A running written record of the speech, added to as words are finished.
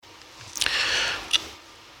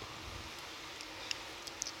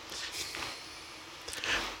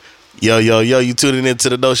Yo, you tuning into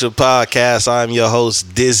the Notion podcast. I'm your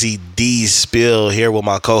host, Dizzy D Spill, here with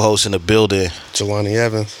my co-host in the building, Jelani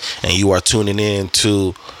Evans. And you are tuning in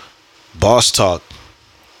to Boss Talk.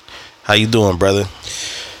 How you doing, brother?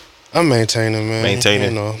 I'm maintaining, man.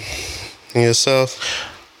 Maintaining? You know, and yourself?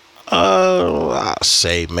 I'll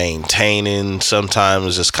say maintaining.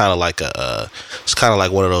 Sometimes it's kind of like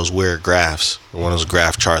one of those weird graphs, one of those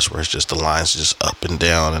graph charts where it's just the lines just up and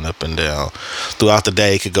down and up and down. Throughout the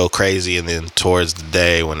day, it could go crazy, and then towards the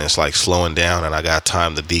day when it's like slowing down and I got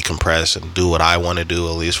time to decompress and do what I want to do,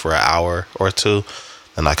 at least for an hour or two,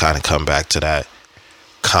 and I kind of come back to that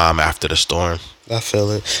calm after the storm. I feel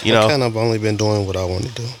it. You know, I kind of only been doing what I want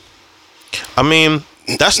to do. I mean,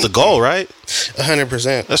 that's the goal, right?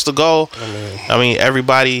 100%. That's the goal. I mean,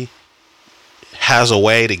 everybody has a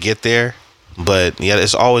way to get there, but yeah,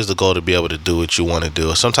 it's always the goal to be able to do what you want to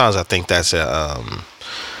do. Sometimes I think that's a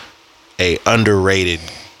underrated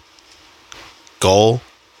goal,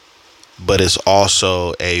 but it's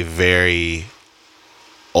also a very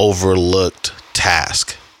overlooked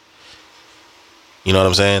task. You know what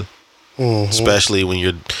I'm saying? Mm-hmm. Especially when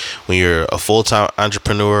you're a full-time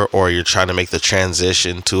entrepreneur or you're trying to make the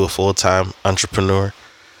transition to a full-time entrepreneur.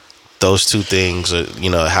 Those two things are,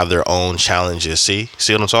 have their own challenges. See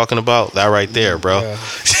what I'm talking about? That right there, bro. Yeah.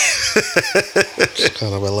 It's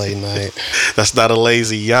kind of a late night. That's not a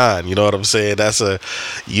lazy yawn. You know what I'm saying?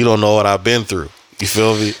 You don't know what I've been through. You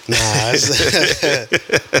feel me? Nah,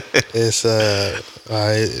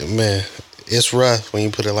 man, it's rough when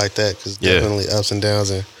you put it like that, because definitely ups and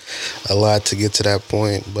downs and a lot to get to that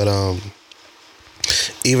point. But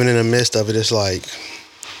even in the midst of it, it's like,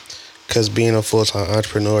 because being a full-time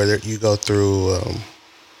entrepreneur, you go through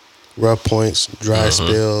rough points, dry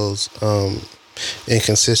spells,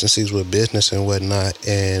 inconsistencies with business and whatnot,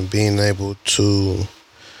 and being able to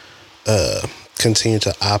continue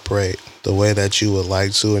to operate the way that you would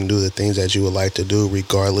like to and do the things that you would like to do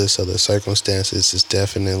regardless of the circumstances is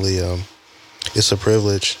definitely it's a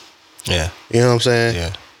privilege. Yeah. You know what I'm saying?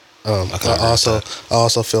 Yeah. I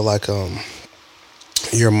also feel like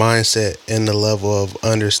your mindset and the level of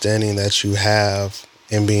understanding that you have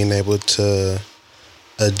and being able to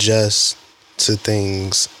adjust to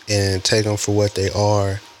things and take them for what they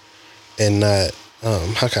are and not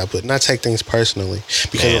not take things personally,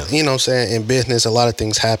 because you know what I'm saying, in business a lot of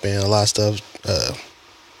things happen, a lot of stuff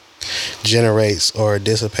generates or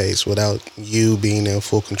dissipates without you being in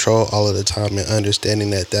full control all of the time, and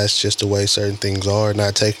understanding that that's just the way certain things are,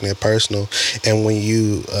 not taking it personal. And when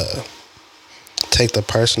you take the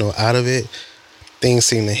personal out of it, things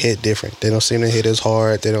seem to hit different. They don't seem to hit as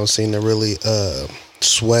hard. They don't seem to really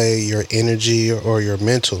sway your energy or your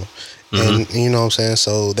mental. And you know what I'm saying?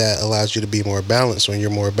 So that allows you to be more balanced. When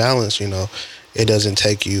you're more balanced, it doesn't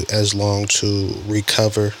take you as long to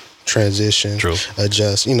recover, transition,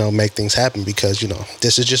 adjust, make things happen, because,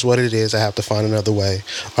 this is just what it is. I have to find another way.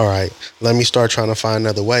 All right, let me start trying to find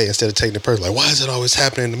another way instead of taking the person. Like, why is it always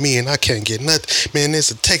happening to me and I can't get nothing? Man,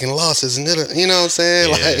 this is taking losses and you know what I'm saying?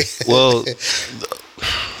 Yeah. Like, well,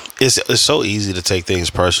 it's so easy to take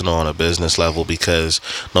things personal on a business level, because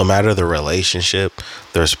no matter the relationship,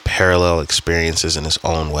 there's parallel experiences in its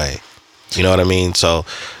own way. You know what I mean? So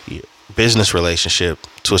business relationship,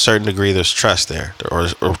 to a certain degree, there's trust there, or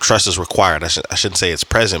trust is required. I shouldn't say it's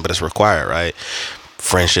present, but it's required, right?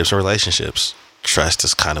 Friendships and relationships, trust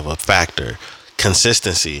is kind of a factor.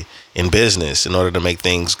 Consistency in business, in order to make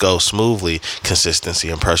things go smoothly,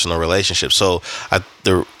 consistency in personal relationships. So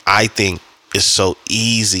I think it's so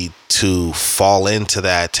easy to fall into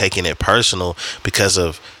that, taking it personal, because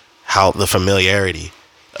of how the familiarity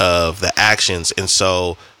of the actions. And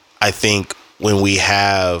so I think when we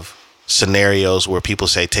have scenarios where people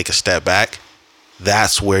say take a step back,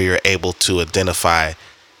 that's where you're able to identify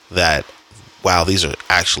that, wow, these are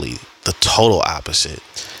actually the total opposite.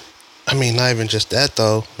 I mean, not even just that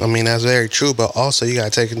though. I mean, that's very true, but also you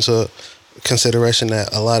got to take into consideration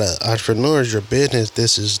that a lot of entrepreneurs, your business,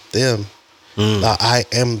 this is them. I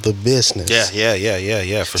am the business.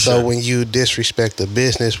 Yeah, for sure. So when you disrespect the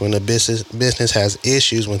business, when the business has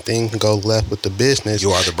issues, when things go left with the business,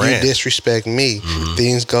 you are the brand. You disrespect me,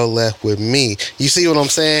 things go left with me. You see what I'm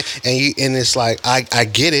saying? And it's like, I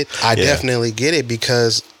get it. I definitely get it,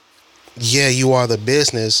 because you are the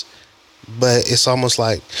business, but it's almost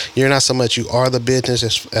like you're not so much you are the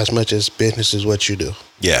business as much as business is what you do.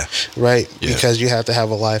 Yeah. Right? Yeah. Because you have to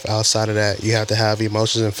have a life outside of that. You have to have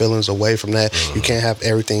emotions and feelings away from that. You can't have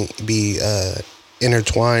everything be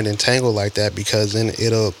intertwined and tangled like that, because then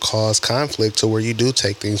it'll cause conflict to where you do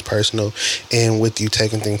take things personal, and with you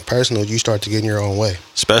taking things personal, you start to get in your own way.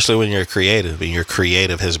 Especially when you're creative, and your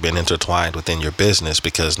creative has been intertwined within your business,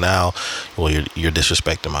 because now, well, you're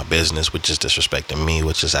disrespecting my business, which is disrespecting me,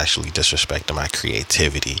 which is actually disrespecting my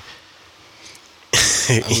creativity.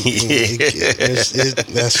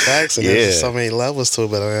 That's facts, and there's so many levels to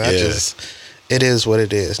it. But I mean, it is what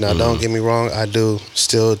it is. Now, don't get me wrong, I do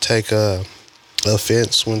still take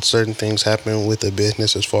offense when certain things happen with the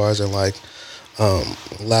business, as far as in like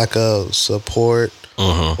lack of support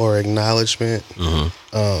or acknowledgement,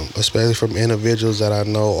 especially from individuals that I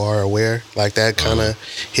know are aware. Like that kind of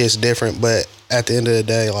hits different. But at the end of the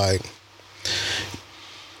day, like,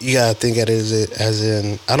 you gotta think at it as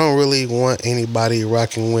in, I don't really want anybody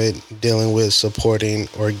rocking with, dealing with, supporting,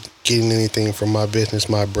 or getting anything from my business,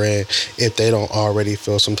 my brand, if they don't already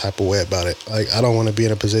feel some type of way about it. Like, I don't want to be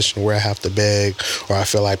in a position where I have to beg, or I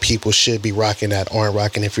feel like people should be rocking that aren't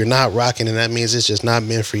rocking. If you're not rocking, and that means it's just not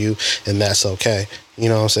meant for you, and that's okay. You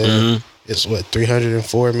know what I'm saying? It's what,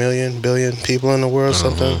 304 billion people in the world,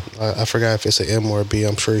 something? I forgot if it's an M or a B.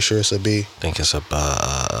 I'm pretty sure it's a B. I think it's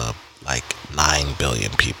like 9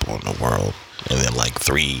 billion people in the world, and then like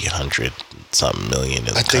 300 something million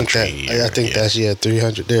in the country. I think that's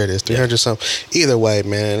 300. There it is, 300 something. Either way,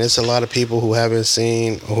 man, it's a lot of people who haven't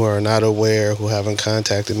seen, who are not aware, who haven't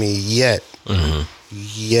contacted me yet.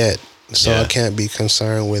 So I can't be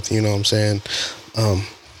concerned with, you know what I'm saying,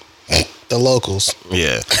 the locals.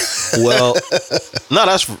 Yeah. Well, no,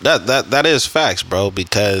 that is facts, bro,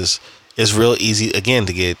 because it's real easy again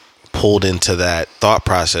to get pulled into that thought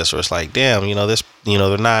process where it's like, damn,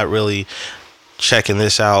 they're not really checking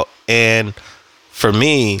this out. And for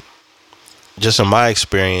me, just in my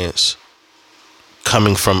experience,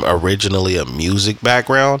 coming from originally a music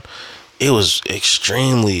background, it was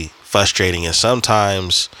extremely frustrating and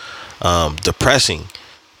sometimes depressing,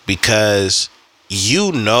 because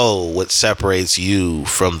you know what separates you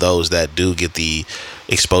from those that do get the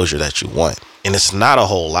exposure that you want. And it's not a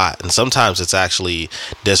whole lot. And sometimes it's actually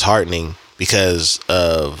disheartening because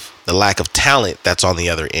of the lack of talent that's on the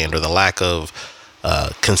other end, or the lack of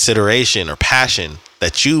consideration or passion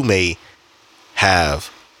that you may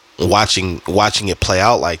have watching it play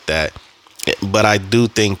out like that. But I do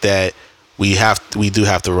think that we do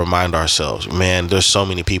have to remind ourselves, man, there's so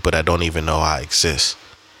many people that don't even know I exist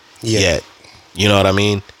yet. You know what I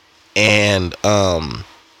mean? And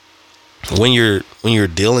when you're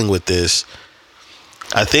dealing with this,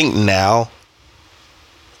 I think now,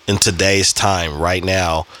 in today's time, right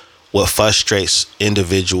now, what frustrates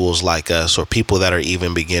individuals like us, or people that are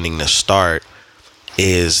even beginning to start,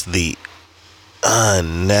 is the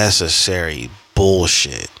unnecessary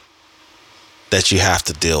bullshit that you have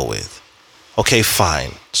to deal with. Okay,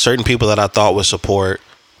 fine. Certain people that I thought would support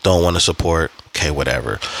don't want to support. Okay,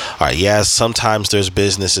 whatever. All right, yeah, sometimes there's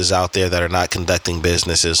businesses out there that are not conducting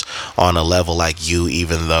businesses on a level like you,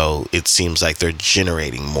 even though it seems like they're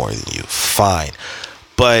generating more than you. Fine.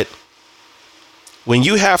 But when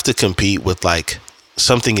you have to compete with like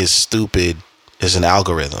something as stupid as an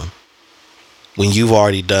algorithm, when you've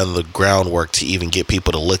already done the groundwork to even get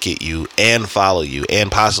people to look at you and follow you and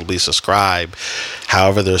possibly subscribe,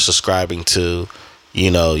 however they're subscribing to,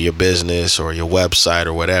 your business or your website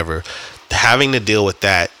or whatever, having to deal with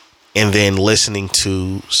that, and then listening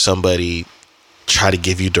to somebody try to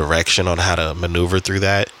give you direction on how to maneuver through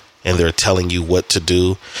that, and they're telling you what to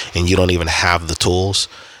do, and you don't even have the tools.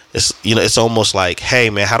 It's almost like, hey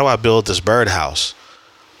man, how do I build this birdhouse?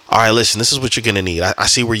 All right, listen, this is what you're gonna need. I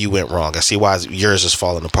see where you went wrong. I see why yours is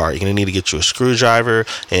falling apart. You're gonna need to get you a screwdriver,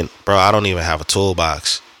 and bro, I don't even have a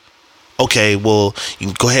toolbox. Okay, well, you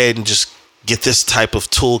can go ahead and just get this type of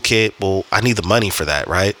toolkit. Well, I need the money for that,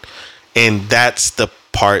 right? And that's the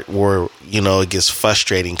part where, it gets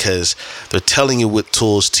frustrating, because they're telling you what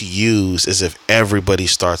tools to use as if everybody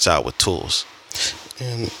starts out with tools.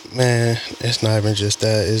 And man, it's not even just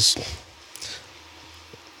that. It's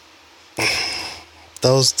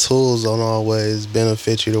those tools don't always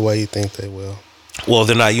benefit you the way you think they will. Well,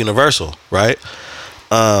 they're not universal, right?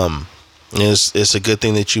 It's a good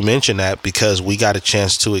thing that you mentioned that, because we got a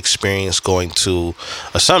chance to experience going to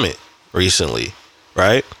a summit recently,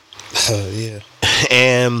 right? Yeah.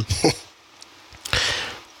 And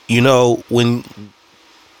when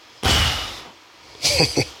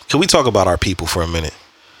can we talk about our people for a minute?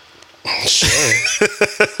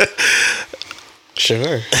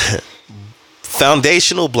 Sure.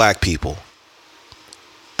 Foundational black people,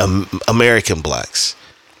 American blacks,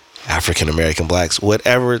 African American blacks,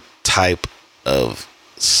 whatever type of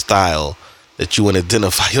style that you want to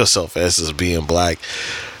identify yourself as being black,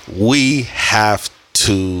 we got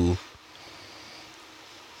to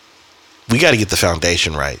get the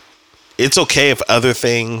foundation right. It's okay if other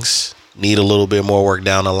things need a little bit more work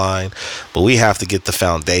down the line, but we have to get the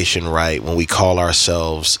foundation right when we call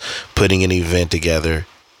ourselves putting an event together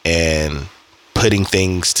and putting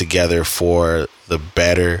things together for the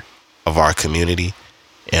better of our community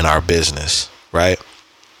and our business, right?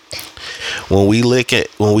 When we look at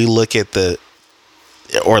the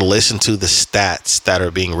or listen to the stats that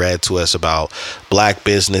are being read to us about black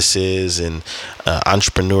businesses and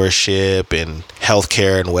entrepreneurship and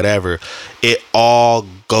healthcare and whatever, it all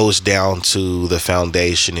goes down to the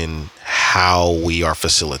foundation in how we are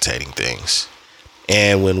facilitating things.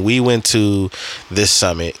 And when we went to this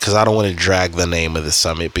summit, because I don't want to drag the name of the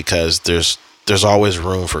summit because there's always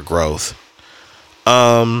room for growth.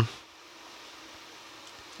 Let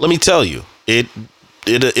me tell you, it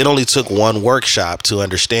only took one workshop to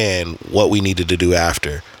understand what we needed to do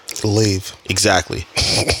after. Leave. Exactly.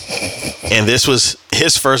 And this was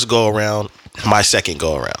his first go around, my second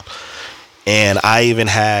go around. And I even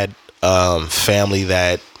had family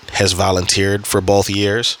that has volunteered for both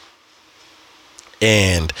years.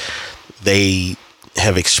 And they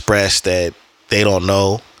have expressed that they don't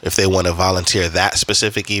know if they want to volunteer that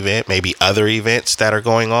specific event, maybe other events that are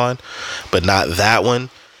going on, but not that one.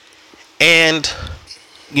 And,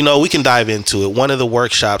 you know, we can dive into it. One of the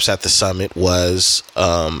workshops at the summit was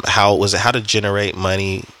how to generate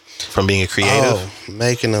money from being a creative. Oh,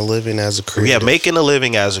 making a living as a creative. Yeah, making a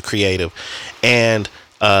living as a creative. And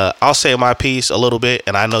I'll say my piece a little bit,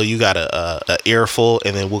 and I know you got a earful,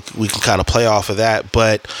 and then we can kind of play off of that.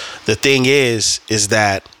 But the thing is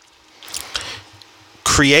that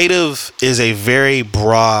creative is a very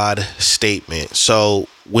broad statement. So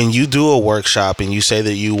when you do a workshop and you say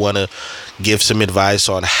that you want to give some advice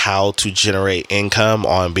on how to generate income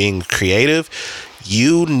on being creative,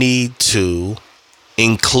 you need to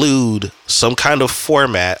include some kind of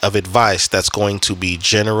format of advice that's going to be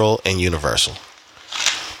general and universal.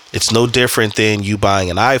 It's no different than you buying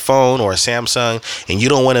an iPhone or a Samsung and you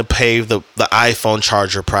don't want to pay the iPhone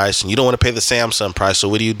charger price and you don't want to pay the Samsung price. So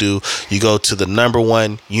what do? You go to the number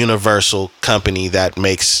one universal company that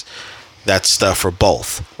makes that stuff for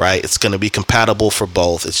both, right? It's going to be compatible for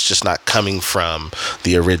both. It's just not coming from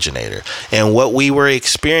the originator. And what we were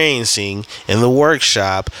experiencing in the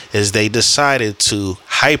workshop is they decided to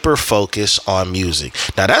hyper focus on music.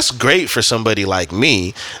 Now that's great for somebody like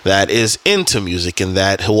me that is into music and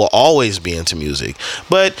that will always be into music.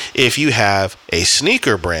 But if you have a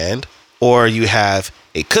sneaker brand or you have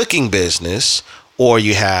a cooking business or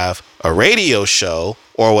you have a radio show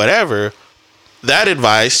or whatever, that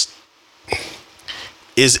advice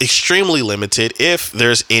is extremely limited if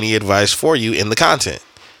there's any advice for you in the content.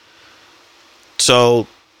 So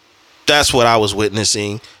that's what I was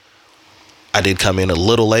witnessing. I did come in a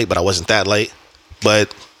little late, but I wasn't that late.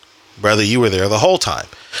 But brother, you were there the whole time.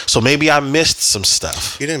 So maybe I missed some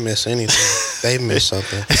stuff. You didn't miss anything. They missed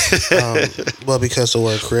something. Well, because the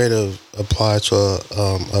word creative applies to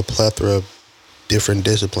a plethora of different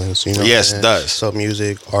disciplines. You know. Yes, it does. So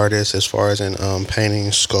music, artists, as far as in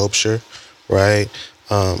painting, sculpture, right?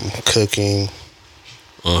 Cooking,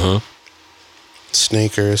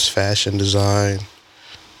 sneakers, fashion design,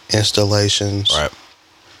 installations. Right.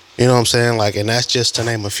 You know what I'm saying? Like, and that's just to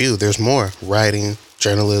name a few. There's more. Writing,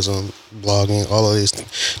 journalism, blogging, all of these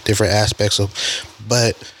different aspects of.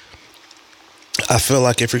 But I feel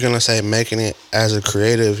like if you're gonna say making it as a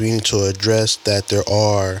creative, you need to address that there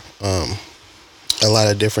are a lot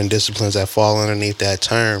of different disciplines that fall underneath that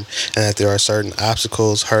term, and that there are certain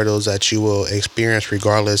obstacles, hurdles that you will experience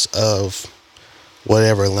regardless of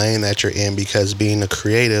whatever lane that you're in, because being a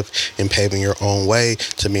creative and paving your own way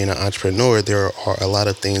to being an entrepreneur, there are a lot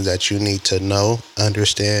of things that you need to know,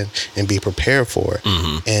 understand, and be prepared for.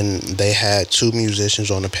 And they had two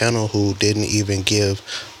musicians on the panel who didn't even give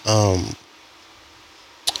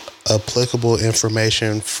applicable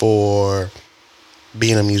information for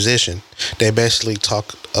being a musician. They basically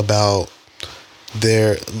talked about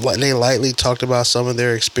they lightly talked about some of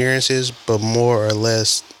their experiences, but more or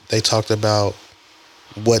less they talked about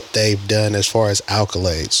what they've done as far as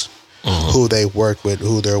accolades, who they work with,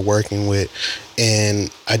 who they're working with. And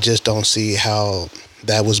I just don't see how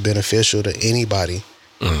that was beneficial to anybody.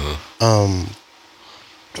 I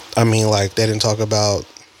mean, like, they didn't talk about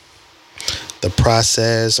the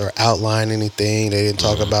process or outline anything. They didn't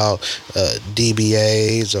talk about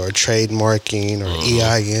DBAs or trademarking or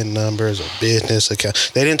EIN numbers or business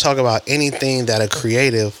accounts. They didn't talk about anything that a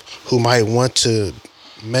creative who might want to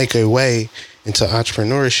make a way into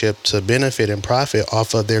entrepreneurship to benefit and profit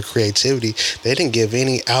off of their creativity. They didn't give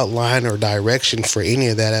any outline or direction for any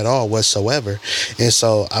of that at all whatsoever. And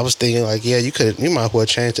so I was thinking like, yeah, you might as well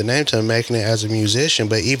change the name to Making It as a Musician,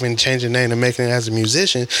 but even changing the name to Making It as a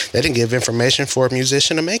Musician, they didn't give information for a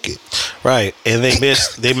musician to make it. Right. And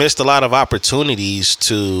they missed a lot of opportunities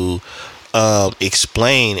to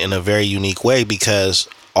explain in a very unique way, because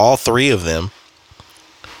all three of them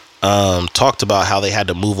talked about how they had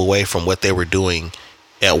to move away from what they were doing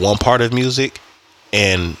at one part of music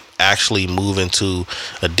and actually move into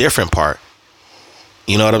a different part.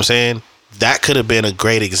 You know what I'm saying? That could have been a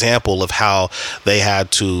great example of how they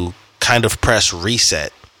had to kind of press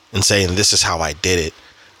reset and saying, this is how I did it.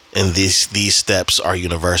 And these steps are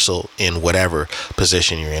universal in whatever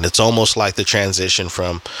position you're in. It's almost like the transition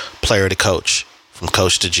from player to coach, from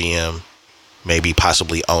coach to GM, maybe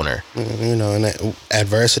possibly owner. You know, and that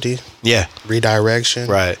adversity. Yeah. Redirection.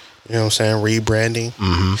 Right. You know what I'm saying? Rebranding.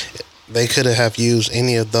 Mm-hmm. They could have used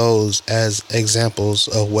any of those as examples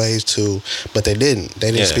of ways to, but they didn't.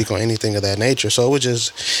 They didn't speak on anything of that nature. So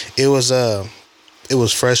it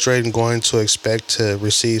was frustrating going to expect to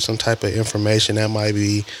receive some type of information that might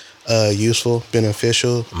be useful,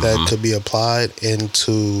 beneficial, that could be applied, and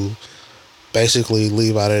to basically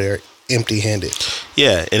leave out of there empty-handed.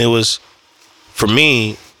 Yeah, and it was, for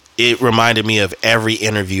me, it reminded me of every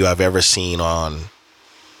interview I've ever seen on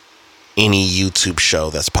any YouTube show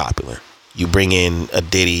that's popular. You bring in a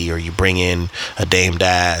Diddy, or you bring in a Dame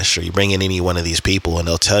Dash, or you bring in any one of these people, and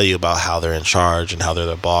they'll tell you about how they're in charge and how they're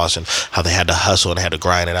the boss and how they had to hustle and had to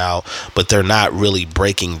grind it out. But they're not really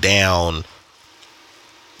breaking down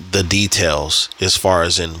the details as far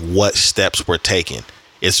as in what steps were taken.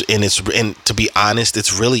 And to be honest,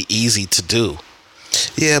 it's really easy to do.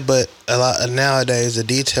 Yeah, but a lot nowadays the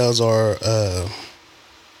details are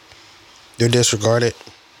they're disregarded.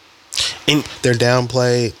 And they're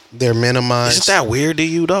downplayed. They're minimized. Isn't that weird to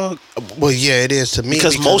you, dog? Well, yeah, it is to me,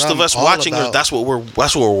 because most of us watching, that's what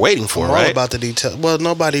we're waiting for, I'm right? all about the detail. Well,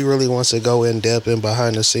 nobody really wants to go in depth and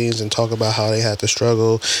behind the scenes and talk about how they had to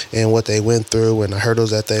struggle and what they went through and the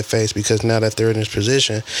hurdles that they faced, because now that they're in this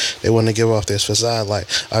position, they want to give off this facade like,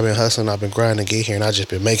 I've been hustling, I've been grinding to get here, and I've just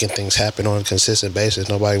been making things happen on a consistent basis.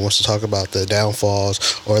 Nobody wants to talk about the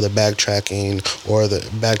downfalls or the backtracking or the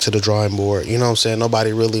back to the drawing board. You know what I'm saying?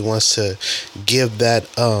 Nobody really wants to give that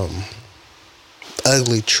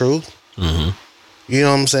ugly truth. Mm-hmm. You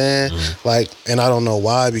know what I'm saying? Mm-hmm. Like, and I don't know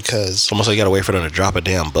why, because it's almost like you gotta wait for them to drop a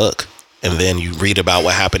damn book, and then you read about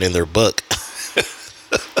what happened in their book.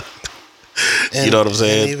 You know what I'm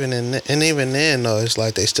saying? And even then, though, it's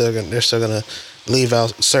like they're still gonna leave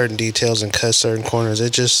out certain details and cut certain corners.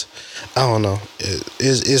 It just, I don't know.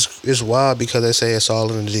 It's wild, because they say it's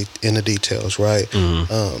all in the details, right?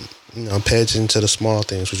 Mm-hmm. Pay attention to the small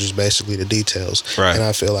things, which is basically the details. Right. And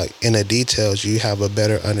I feel like in the details, you have a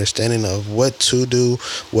better understanding of what to do,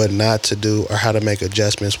 what not to do, or how to make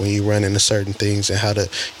adjustments when you run into certain things, and how to,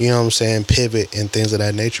 you know what I'm saying, pivot and things of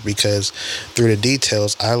that nature. Because through the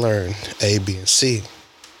details, I learned A, B, and C,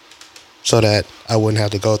 so that I wouldn't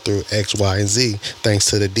have to go through X, Y, and Z thanks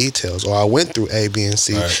to the details. Or I went through A, B, and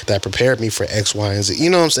C that prepared me for X, Y, and Z.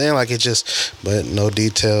 You know what I'm saying? Like, it just, but no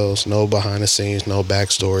details, no behind the scenes, no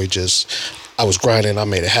backstory. Just, I was grinding, I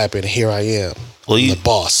made it happen, and here I am. Well, I'm the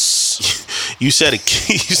boss. You said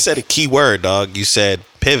a key word, dog. You said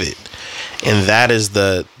pivot. And that is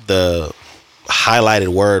the highlighted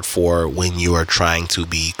word for when you are trying to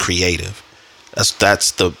be creative.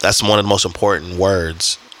 That's one of the most important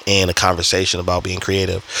words in a conversation about being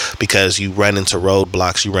creative, because you run into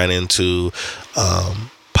roadblocks, you run into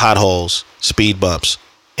potholes, speed bumps,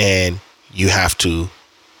 and you have to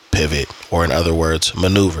pivot, or in other words,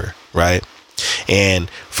 maneuver, right? And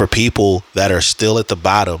for people that are still at the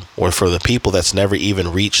bottom, or for the people that's never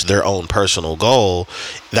even reached their own personal goal,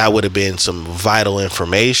 that would have been some vital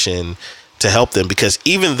information to help them. Because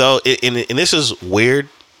even though, and this is weird,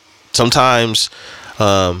 sometimes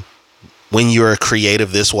when you're a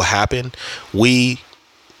creative, this will happen. We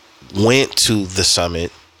went to the summit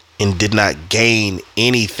and did not gain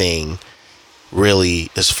anything really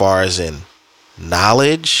as far as in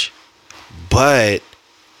knowledge, but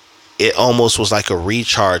it almost was like a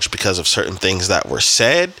recharge because of certain things that were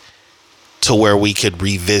said, to where we could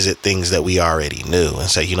revisit things that we already knew and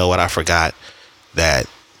say, you know what, I forgot that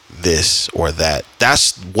this or that.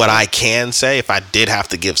 That's what I can say if I did have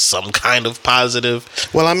to give some kind of positive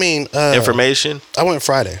information. I went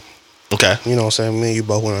Friday. Okay. You know what I'm saying? Me and you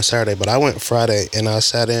both went on Saturday, but I went Friday, and I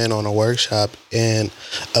sat in on a workshop, and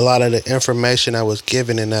a lot of the information I was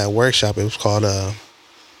given in that workshop, it was called I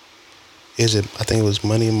think it was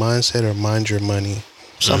Money Mindset or Mind Your Money.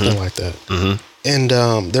 something like that. Mm-hmm.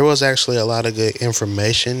 And there was actually a lot of good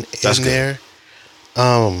information in there.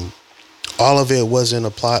 All of it wasn't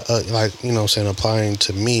applying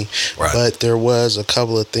to me, right. But there was a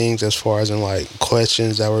couple of things as far as in like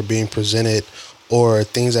questions that were being presented or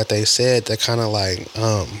things that they said that kind of like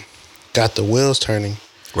got the wheels turning.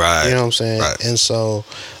 Right. You know what I'm saying? Right. And so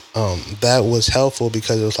that was helpful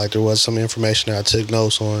because it was like there was some information that I took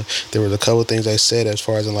notes on. There was a couple of things they said as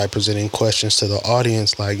far as in like presenting questions to the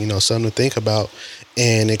audience, like, you know, something to think about.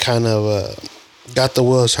 And it kind of got the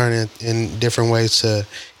wheels turning in different ways to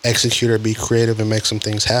execute or be creative and make some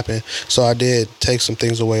things happen. So I did take some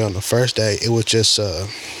things away on the first day. It was just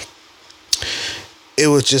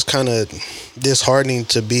kind of disheartening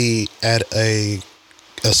to be at a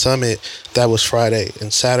summit that was Friday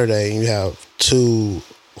and Saturday, and you have 2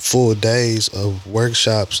 full days of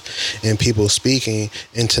workshops and people speaking,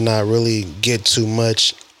 and to not really get too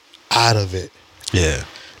much out of it. Yeah.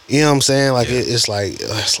 You know what I'm saying? Like, it's like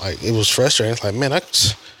it was frustrating. It's like, man,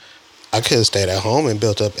 I could have stayed at home and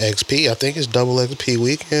built up XP. I think it's double XP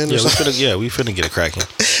weekend. We finna get it cracking.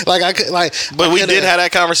 But we did have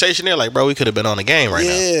that conversation there. Like, bro, we could have been on the game right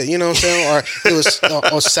now. Yeah, you know what I'm saying? Or it was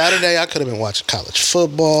on Saturday. I could have been watching college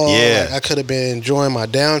football. Yeah, I could have been enjoying my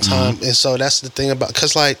downtime. Mm-hmm. And so that's the thing about,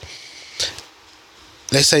 because like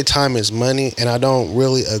they say time is money, and I don't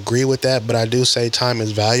really agree with that. But I do say time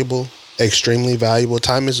is valuable. Extremely valuable.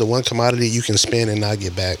 Time is the one commodity you can spend and not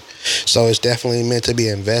get back. So it's definitely meant to be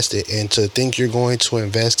invested, and to think you're going to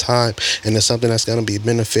invest time into something that's going to be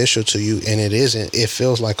beneficial to you and it isn't, it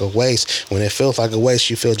feels like a waste. When it feels like a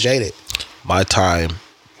waste, you feel jaded. My time,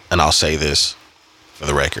 and I'll say this for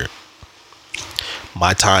the record,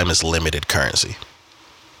 my time is limited currency.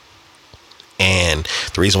 And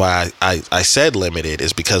the reason why I said limited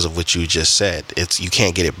is because of what you just said. You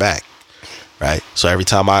can't get it back, right? So every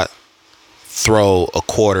time I throw a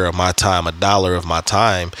quarter of my time, $1 of my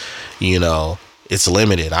time, you know, it's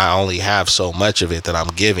limited. I only have so much of it that I'm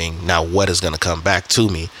giving. Now, what is going to come back to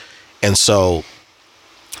me? And so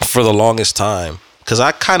for the longest time, because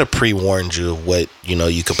I kind of pre-warned you of what, you know,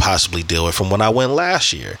 you could possibly deal with from when I went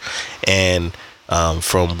last year, and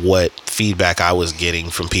from what feedback I was getting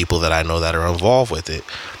from people that I know that are involved with it.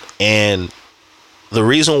 And the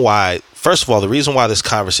reason why, first of all, the reason why this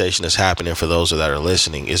conversation is happening for those that are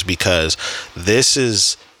listening is because this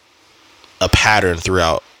is a pattern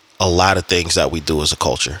throughout a lot of things that we do as a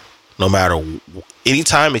culture. No matter,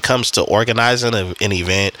 anytime it comes to organizing an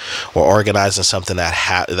event or organizing something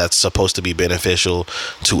that's supposed to be beneficial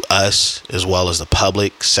to us as well as the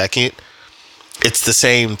public, second, it's the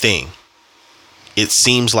same thing. It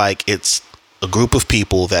seems like it's a group of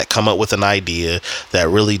people that come up with an idea that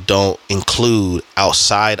really don't include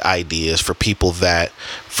outside ideas from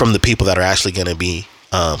the people that are actually going to be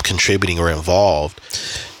contributing or involved.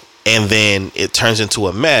 And then it turns into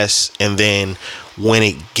a mess. And then when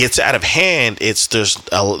it gets out of hand,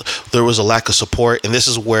 there was a lack of support. And this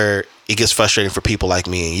is where it gets frustrating for people like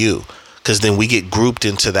me and you, because then we get grouped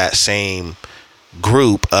into that same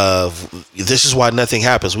group of, this is why nothing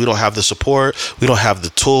happens. We don't have the support, we don't have the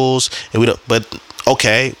tools, and we don't. But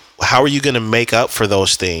okay, how are you going to make up for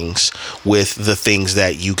those things with the things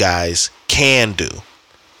that you guys can do,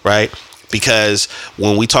 right? Because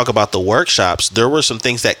when we talk about the workshops, there were some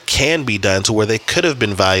things that can be done to where they could have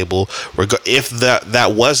been valuable if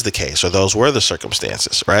that was the case, or those were the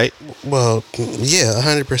circumstances, right? Well, yeah,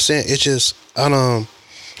 100%. It's just,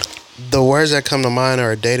 the words that come to mind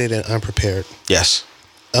are dated and unprepared. Yes.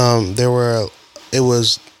 It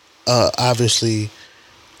was obviously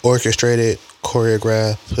orchestrated,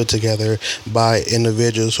 choreographed, put together by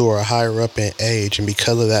individuals who are higher up in age, and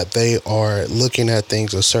because of that, they are looking at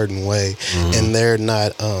things a certain way, and they're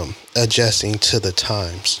not adjusting to the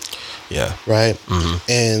times. Yeah. Right?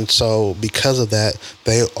 Mm-hmm. And so because of that,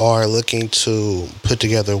 they are looking to put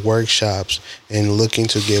together workshops and looking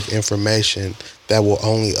to give information that will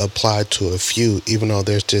only apply to a few, even though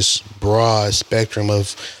there's this broad spectrum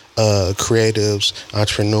of creatives,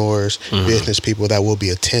 entrepreneurs, business people that will be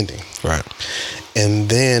attending. Right. And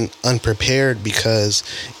then unprepared, because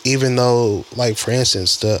even though, like, for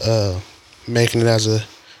instance, the making it as a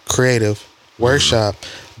creative workshop,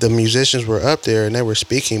 the musicians were up there and they were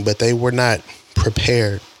speaking, but they were not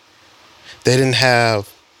prepared. They didn't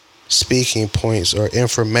have speaking points or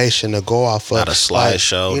information to go off of. Not a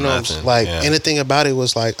slideshow, like, you know, nothing. Like, anything about it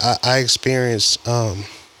was like, I experienced that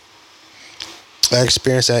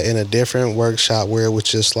in a different workshop where it was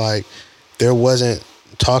just like, there wasn't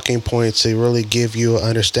talking points to really give you an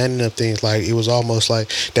understanding of things. Like, it was almost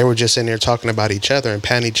like they were just in there talking about each other and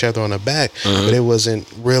patting each other on the back, but it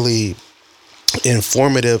wasn't really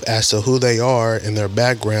informative as to who they are and their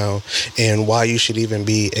background and why you should even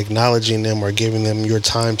be acknowledging them or giving them your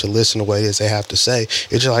time to listen to what it is they have to say. It's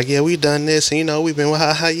just like, yeah, we've done this, and we've been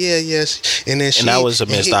yes, and then and that was a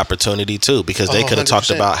missed opportunity too, because they could have talked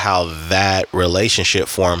about how that relationship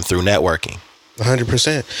formed through networking.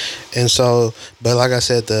 100%. And so, but like I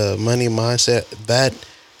said, the money mindset,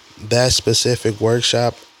 that specific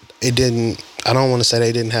workshop, I don't want to say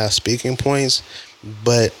they didn't have speaking points,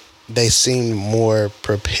 but they seemed more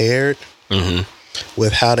prepared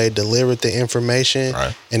with how they delivered the information.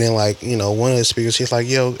 Right. And then, like, one of the speakers, he's like,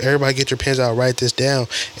 yo, everybody get your pens out, write this down.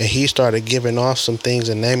 And he started giving off some things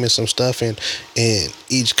and naming some stuff, and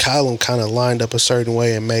each column kind of lined up a certain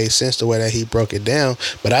way and made sense the way that he broke it down.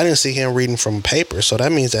 But I didn't see him reading from paper, so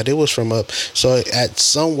that means that it was from up. So at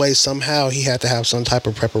some way, somehow, he had to have some type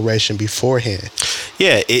of preparation beforehand.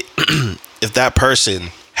 Yeah, if that person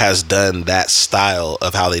has done that style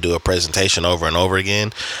of how they do a presentation over and over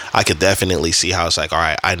again, I could definitely see how it's like, all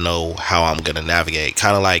right, I know how I'm going to navigate.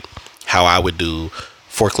 Kind of like how I would do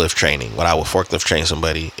forklift training. When I would forklift train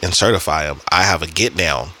somebody and certify them, I have a get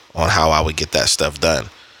down on how I would get that stuff done.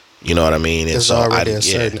 You know what I mean? There's already a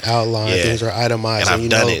certain outline. Yeah. Things are itemized. And I've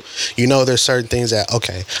done it. There's certain things that,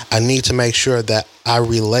 okay, I need to make sure that I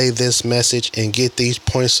relay this message and get these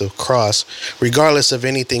points across, regardless of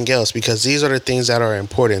anything else, because these are the things that are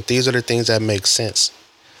important. These are the things that make sense.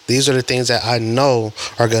 These are the things that I know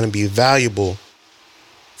are going to be valuable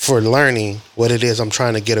for learning what it is I'm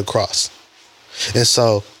trying to get across. And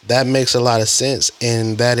so that makes a lot of sense,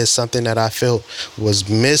 and that is something that I felt was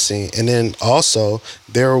missing. And then also,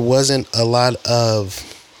 there wasn't a lot of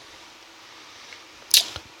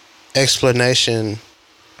explanation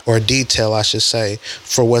or detail, I should say,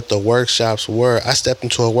 for what the workshops were. I stepped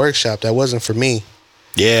into a workshop that wasn't for me.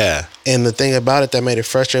 Yeah. And the thing about it that made it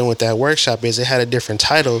frustrating with that workshop is it had a different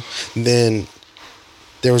title than...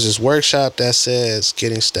 There was this workshop that says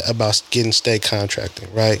about getting state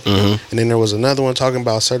contracting, right? Mm-hmm. And then there was another one talking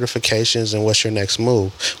about certifications and what's your next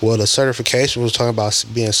move. Well, the certification was talking about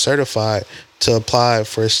being certified to apply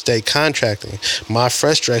for state contracting. My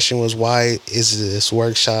frustration was, why is this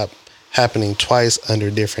workshop happening twice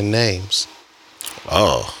under different names?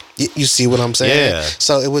 Oh. You see what I'm saying? Yeah.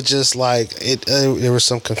 So it was just like there was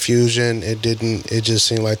some confusion. It just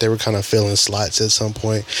seemed like they were kind of filling slots at some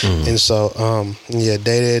point. And so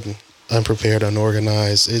dated, unprepared,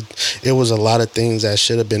 unorganized. It was a lot of things that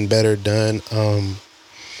should have been better done.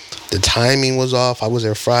 The timing was off. I was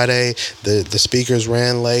there Friday. The speakers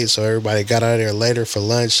ran late, so everybody got out of there later for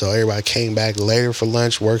lunch. So everybody came back later for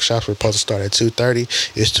lunch. Workshops were supposed to start at 2:30.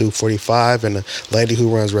 It's 2:45, and the lady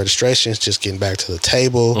who runs registration is just getting back to the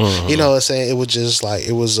table. Mm-hmm. You know what I'm saying? It was just like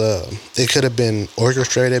it could have been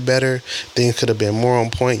orchestrated better. Things could have been more on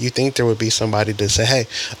point. You think there would be somebody to say, hey,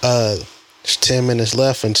 there's 10 minutes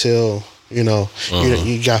left until...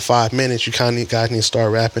 you got 5 minutes. You kind of guys need to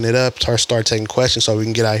start wrapping it up. Start taking questions so we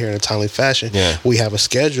can get out here in a timely fashion. Yeah. We have a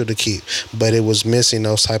schedule to keep, but it was missing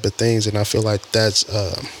those type of things, and I feel like that's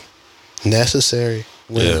necessary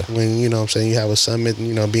when you know what I'm saying, you have a summit.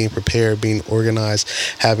 Being prepared, being organized,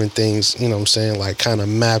 having things like kind of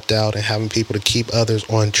mapped out, and having people to keep others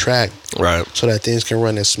on track, right? So that things can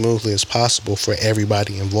run as smoothly as possible for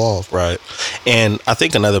everybody involved, right? And I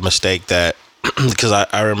think another mistake that because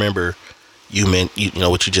I remember. You meant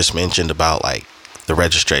what you just mentioned about like the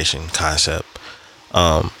registration concept,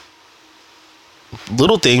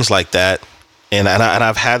 little things like that, and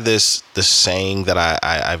I've had this saying that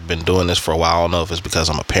I've been doing this for a while. I don't know if it's because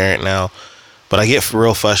I'm a parent now, but I get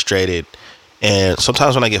real frustrated, and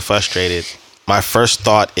sometimes when I get frustrated, my first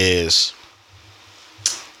thought is,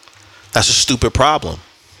 that's a stupid problem.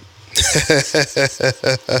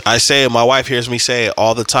 I say it, my wife hears me say it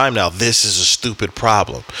all the time now, this is a stupid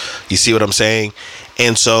problem. You see what I'm saying?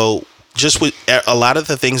 And so just with a lot of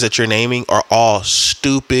the things that you're naming are all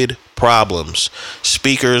stupid problems.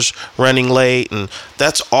 Speakers running late, and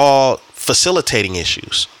that's all facilitating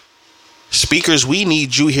issues. Speakers, we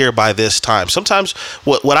need you here by this time. Sometimes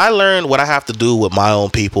what I learned, what I have to do with my own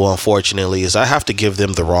people, unfortunately, is I have to give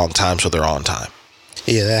them the wrong time so they're on time.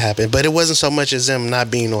 Yeah, that happened. But it wasn't so much as them not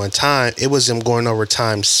being on time. It was them going over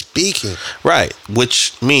time speaking. Right.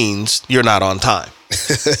 Which means you're not on time.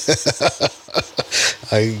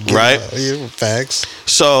 Right? Yeah, facts.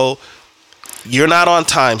 So you're not on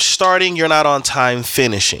time starting. You're not on time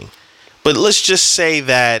finishing. But let's just say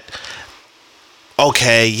that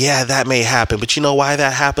Okay, yeah, that may happen, but you know why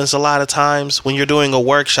that happens a lot of times? When you're doing a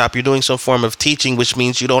workshop, you're doing some form of teaching, which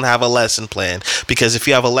means you don't have a lesson plan. Because if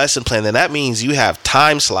you have a lesson plan, then that means you have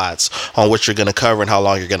time slots on what you're going to cover and how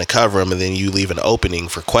long you're going to cover them, and then you leave an opening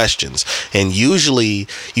for questions. And usually,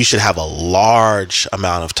 you should have a large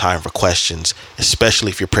amount of time for questions,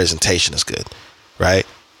 especially if your presentation is good, right?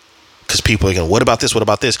 Because people are going, what about this? What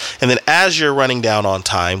about this? And then as you're running down on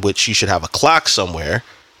time, which you should have a clock somewhere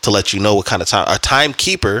to let you know what kind of time, a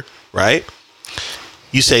timekeeper, right?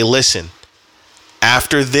 You say, listen,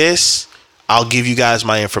 after this, I'll give you guys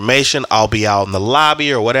my information. I'll be out in the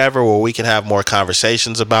lobby or whatever, where we can have more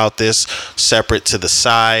conversations about this separate to the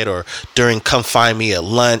side, or come find me at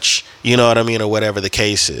lunch, you know what I mean? Or whatever the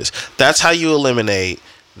case is. That's how you eliminate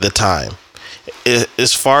the time.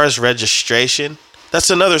 As far as registration, that's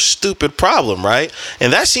another stupid problem, right?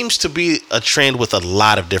 And that seems to be a trend with a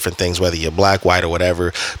lot of different things, whether you're black, white, or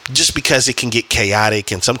whatever, just because it can get chaotic.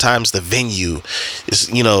 And sometimes the venue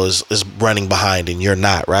is running behind and you're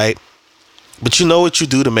not, right? But you know what you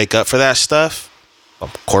do to make up for that stuff? Well,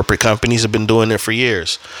 corporate companies have been doing it for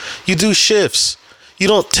years. You do shifts. You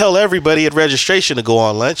don't tell everybody at registration to go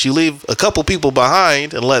on lunch. You leave a couple people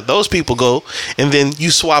behind and let those people go, and then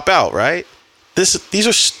you swap out, right? These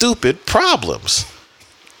are stupid problems.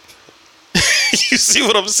 You see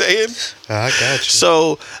what I'm saying? I got you.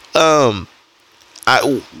 So,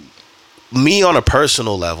 me on a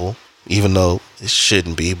personal level, even though it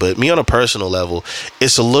shouldn't be, but me on a personal level,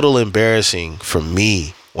 it's a little embarrassing for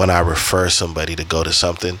me when I refer somebody to go to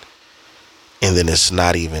something, and then it's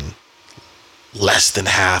not even less than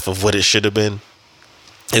half of what it should have been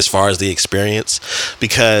as far as the experience,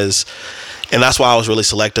 because. And that's why I was really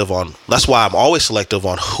selective on, that's why I'm always selective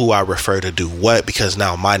on who I refer to do what, because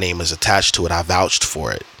now my name is attached to it. I vouched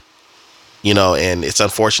for it, and it's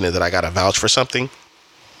unfortunate that I got to vouch for something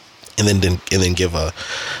and then give a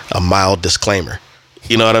mild disclaimer.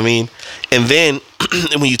 You know what I mean? And then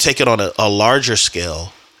when you take it on a larger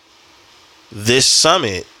scale, this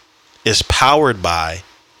summit is powered by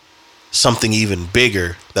something even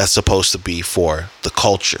bigger that's supposed to be for the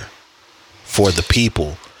culture, for the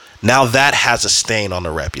people. Now that has a stain on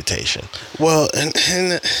the reputation. Well,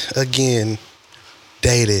 and again,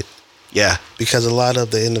 dated. Yeah. Because a lot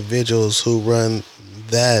of the individuals who run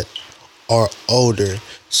that are older.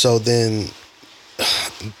 So then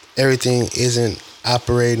everything isn't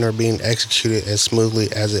operating or being executed as smoothly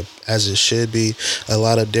as it should be. A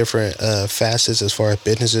lot of different facets as far as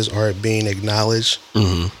businesses aren't being acknowledged.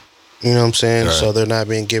 Mm-hmm. You know what I'm saying? Right. So they're not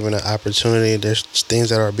being given an opportunity. There's things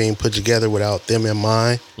that are being put together without them in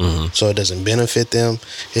mind, so it doesn't benefit them.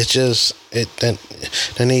 It's just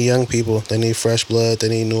they need young people. They need fresh blood. They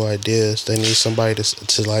need new ideas. They need somebody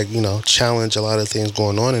to challenge a lot of things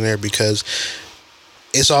going on in there, because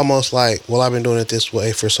it's almost like, well, I've been doing it this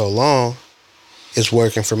way for so long. It's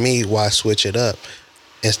working for me. Why switch it up?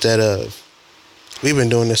 Instead of, we've been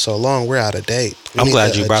doing this so long, we're out of date. I'm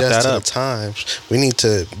glad you brought that up. Times. We need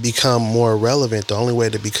to become more relevant. The only way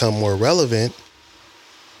to become more relevant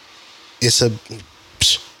is to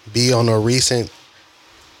be on a recent,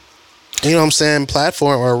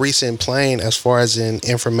 platform or a recent plane, as far as in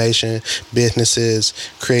information, businesses,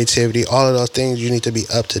 creativity, all of those things. You need to be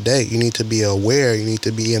up to date. You need to be aware. You need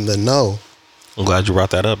to be in the know. I'm glad you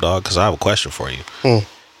brought that up, dog, because I have a question for you.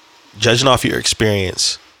 Judging off your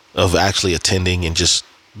experience of actually attending and just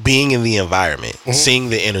being in the environment, seeing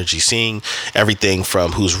the energy, seeing everything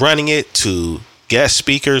from who's running it to guest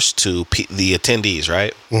speakers to the attendees,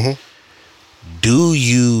 right? Do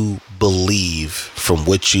you believe, from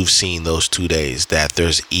what you've seen those 2 days, that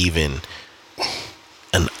there's even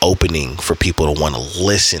an opening for people to want to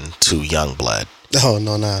listen to young blood? Oh,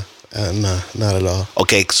 no, nah. Not at all.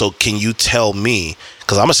 Okay, so can you tell me,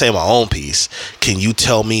 because I'm going to say my own piece, can you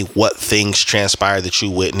tell me what things transpired that you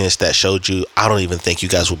witnessed that showed you, I don't even think you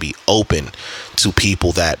guys will be open to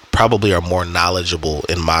people that probably are more knowledgeable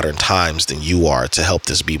in modern times than you are to help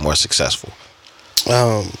this be more successful?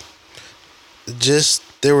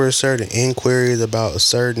 Just, there were certain inquiries about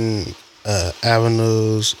certain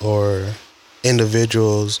avenues or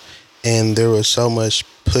individuals, and there was so much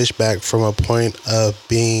pushback from a point of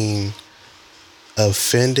being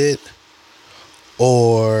offended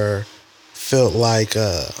or felt like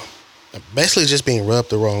basically just being rubbed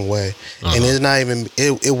the wrong way. And it's not even,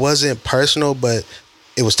 it wasn't personal, but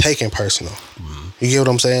it was taken personal. You get what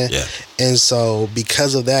I'm saying? Yeah. And so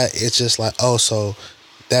because of that, it's just like, oh, so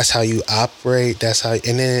that's how you operate. That's how,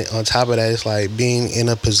 and then on top of that, it's like being in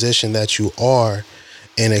a position that you are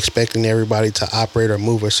and expecting everybody to operate or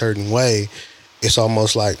move a certain way. It's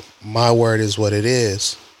almost like my word is what it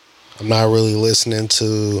is. I'm not really listening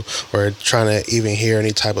to or trying to even hear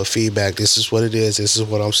any type of feedback. This is what it is. This is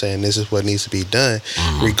what I'm saying. This is what needs to be done,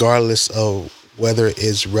 regardless of whether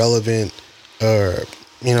it's relevant or,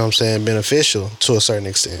 you know what I'm saying, beneficial to a certain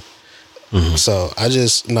extent. So I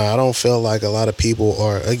don't feel like a lot of people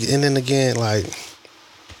are, and then again, like,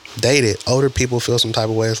 dated older people feel some type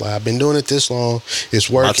of way. It's like, I've been doing it this long, it's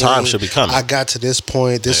working, my time should be coming. I got to this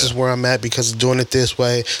point, this is where I'm at because of doing it this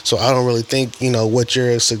way, so I don't really think, you know, what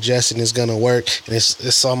you're suggesting is gonna work. And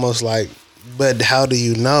it's almost like, but how do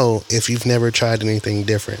you know if you've never tried anything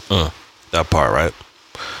different? That part, right?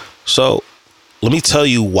 So let me tell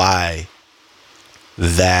you why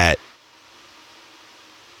that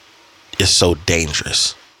is so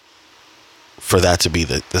dangerous for that to be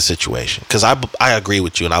the situation. Because I agree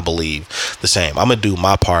with you and I believe the same. I'm going to do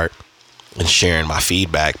my part in sharing my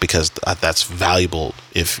feedback because that's valuable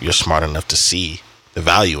if you're smart enough to see the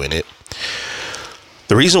value in it.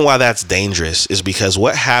 The reason why that's dangerous is because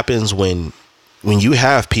what happens when you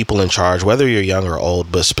have people in charge, whether you're young or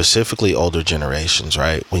old, but specifically older generations,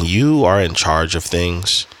 right? When you are in charge of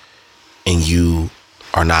things and you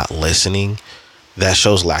are not listening, that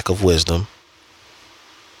shows lack of wisdom.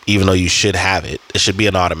 Even though you should have it, it should be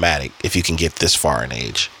an automatic if you can get this far in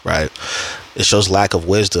age, right? It shows lack of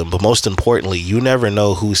wisdom, but most importantly, you never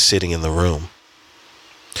know who's sitting in the room.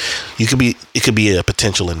 It could be a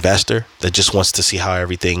potential investor that just wants to see how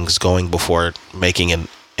everything's going before making an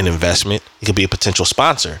investment. It could be a potential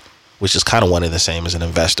sponsor, which is kind of one and the same as an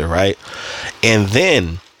investor, right? And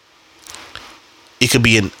then it could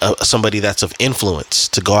be somebody that's of influence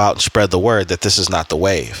to go out and spread the word that this is not the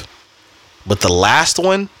wave. But the last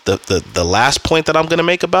one, the last point that I'm going to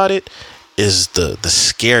make about it is the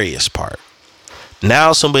scariest part.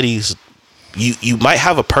 Now you might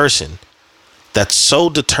have a person that's so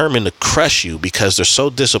determined to crush you because they're so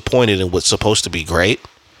disappointed in what's supposed to be great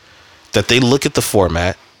that they look at the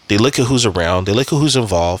format, they look at who's around, they look at who's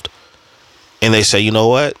involved, and they say, you know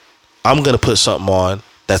what? I'm going to put something on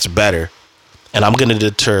that's better. And I'm going to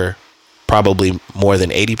deter probably more than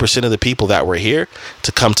 80% of the people that were here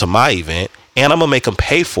to come to my event. And I'm going to make them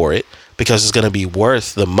pay for it because it's going to be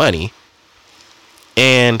worth the money.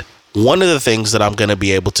 And one of the things that I'm going to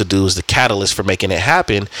be able to do is the catalyst for making it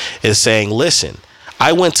happen is saying, listen,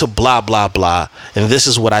 I went to blah, blah, blah, and this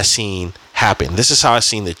is what I seen happen. This is how I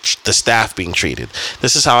seen the staff being treated.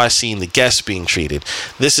 This is how I seen the guests being treated.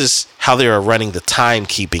 This is how they are running the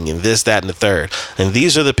timekeeping and this, that, and the third. And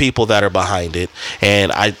these are the people that are behind it.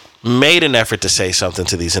 And I made an effort to say something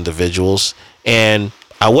to these individuals and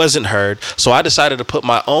I wasn't heard. So I decided to put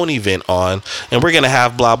my own event on and we're going to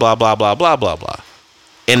have blah, blah, blah, blah, blah, blah, blah.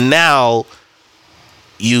 And now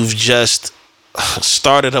you've just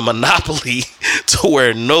started a monopoly to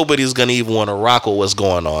where nobody's going to even want to rock with what's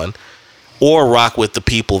going on or rock with the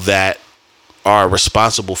people that are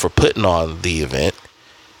responsible for putting on the event.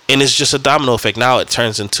 And it's just a domino effect. Now it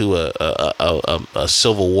turns into a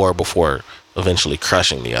civil war before eventually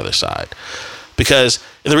crushing the other side. Because,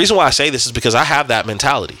 and the reason why I say this is because I have that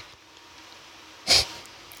mentality.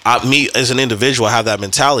 Me as an individual, I have that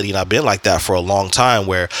mentality, and I've been like that for a long time.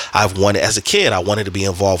 Where I've wanted, as a kid, I wanted to be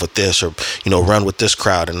involved with this, or run with this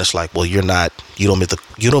crowd, and it's like, well, you don't meet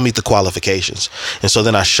the qualifications, and so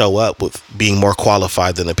then I show up with being more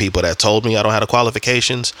qualified than the people that told me I don't have the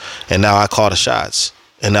qualifications, and now I call the shots,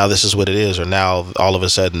 and now this is what it is, or now all of a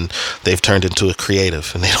sudden they've turned into a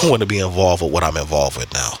creative, and they don't want to be involved with what I'm involved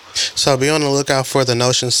with now. So be on the lookout for the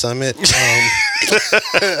Notion Summit.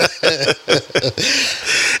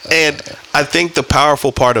 And I think the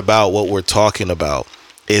powerful part about what we're talking about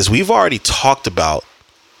is we've already talked about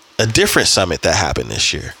a different summit that happened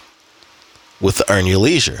this year with the Earn Your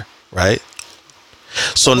Leisure, right?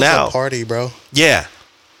 So now a party, bro. Yeah.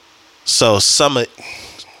 So summit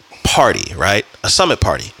party, right? A summit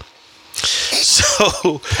party.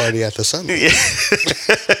 So party at the summit.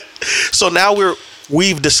 Yeah. So now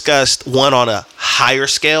we've discussed one on a higher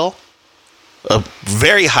scale, a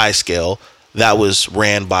very high scale that was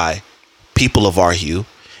ran by people of our hue.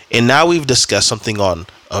 And now we've discussed something on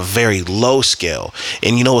a very low scale.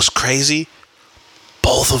 And you know what's crazy?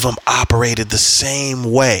 Both of them operated the same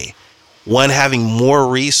way. One having more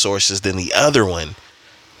resources than the other one,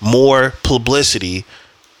 more publicity.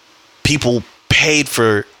 People paid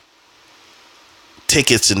for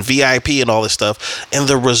tickets and VIP and all this stuff, and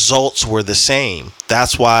the results were the same.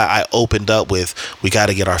 That's why I opened up with, we got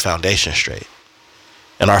to get our foundation straight.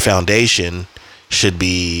 And our foundation should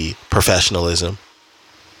be professionalism,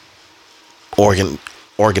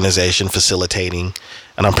 organization, facilitating,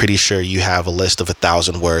 and I'm pretty sure you have a list of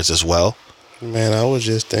 1,000 words as well. Man, I was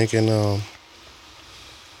just thinking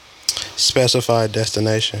specified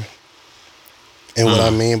destination. And what I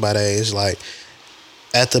mean by that is like,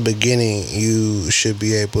 at the beginning, you should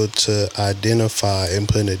be able to identify and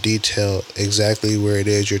put into detail exactly where it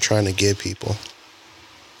is you're trying to get people.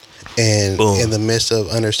 And in the midst of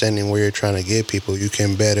understanding where you're trying to get people, you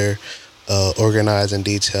can better organize and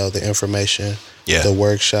detail the information, the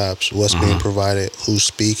workshops, what's being provided, who's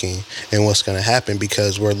speaking, and what's going to happen,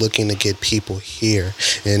 because we're looking to get people here.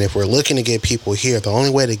 And if we're looking to get people here, the only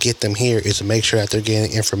way to get them here is to make sure that they're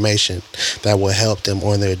getting information that will help them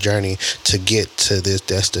on their journey to get to this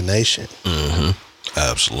destination.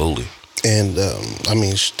 Absolutely. And I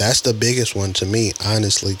mean, that's the biggest one to me,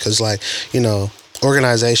 honestly, because, like, you know,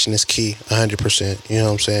 organization is key, 100%. You know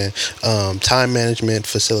what I'm saying? Time management,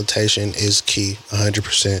 facilitation is key,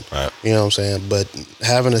 100%. Right. You know what I'm saying? But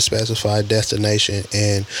having a specified destination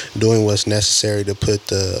and doing what's necessary to put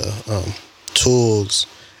the tools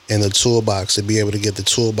in the toolbox, to be able to get the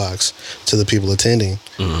toolbox to the people attending,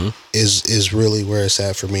 is really where it's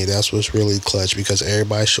at for me. That's what's really clutch, because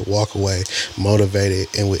everybody should walk away motivated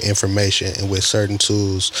and with information and with certain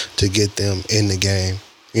tools to get them in the game.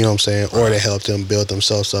 You know what I'm saying? Or to help them build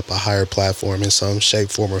themselves up a higher platform in some shape,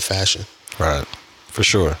 form, or fashion. Right. For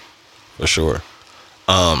sure. For sure.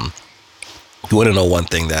 You want to know one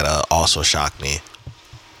thing that also shocked me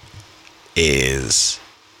is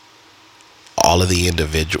all of the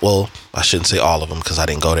individual, I shouldn't say all of them because I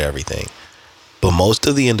didn't go to everything, but most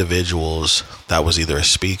of the individuals that was either a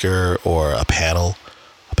speaker or a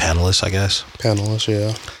panelist, I guess. Panelist,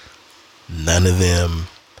 yeah. None of them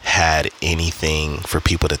had anything for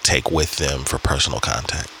people to take with them for personal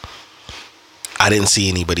contact. I didn't see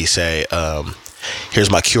anybody say, here's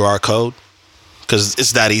my QR code, because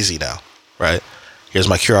it's that easy now, right? Here's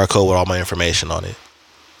my QR code with all my information on it.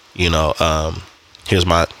 You know,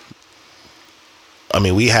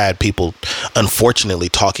 we had people, unfortunately,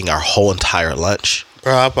 talking our whole entire lunch.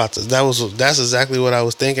 Bro, that's exactly what I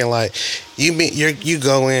was thinking. Like, you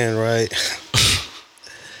go in, right?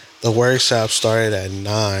 The workshop started at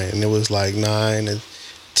 9, and it was like 9 to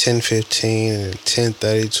 10:15, and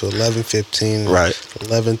 10:30 to 11:15, right?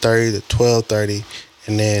 11:30 to 12:30,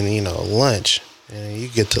 and then, you know, lunch. And you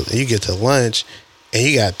get to lunch, and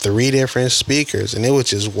you got 3 different speakers, and it was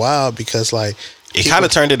just wild because, like, it kind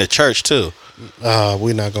of turned into church too.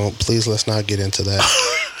 We're not going. Please, let's not get into that.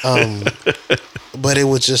 But it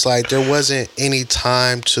was just like there wasn't any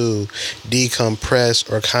time to decompress,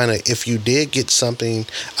 or kind of, if you did get something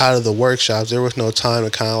out of the workshops, there was no time to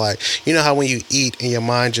kind of, like, you know how when you eat and your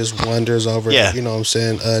mind just wanders over, you know what I'm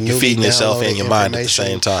saying? You're feeding yourself and your mind at the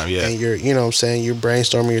same time, and you're, you know what I'm saying, you're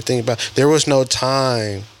brainstorming, you're thinking about. There was no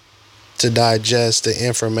time to digest the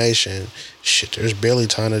information. Shit, there's barely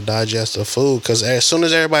time to digest the food, because as soon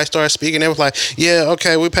as everybody started speaking, it was like, yeah,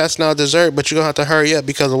 okay, we passing out dessert, but you're gonna have to hurry up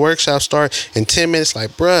because the workshop start in 10 minutes.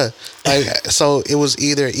 Like, bruh, like, so it was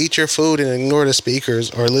either eat your food and ignore the speakers,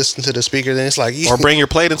 or listen to the speakers. And it's like, or bring your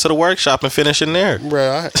plate into the workshop and finish in there,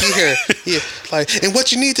 bruh. Like, and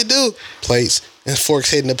what you need to do, plates and forks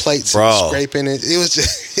hitting the plates, bro, scraping it. It was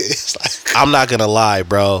just, it's like, I'm not gonna lie,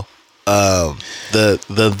 bro. The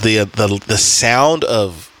sound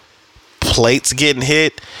of plates getting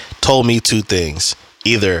hit told me 2 things: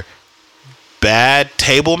 either bad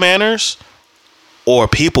table manners or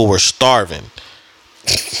people were starving.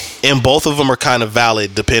 And both of them are kind of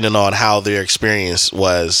valid depending on how their experience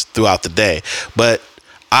was throughout the day. But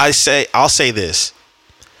I'll say this: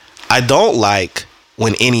 I don't like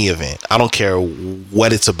when any event, I don't care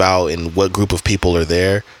what it's about and what group of people are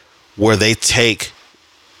there, where they take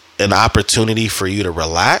an opportunity for you to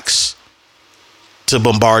relax to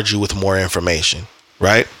bombard you with more information,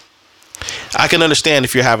 right? I can understand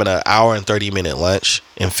if you're having an hour and 30-minute lunch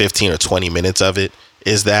and 15 or 20 minutes of it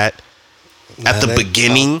is that at the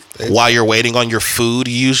beginning while you're waiting on your food,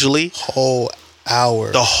 usually whole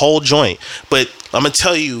hour, the whole joint. But I'm gonna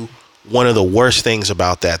tell you one of the worst things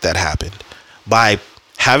about that happened. By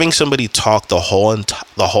having somebody talk the whole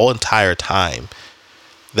entire time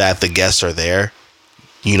that the guests are there,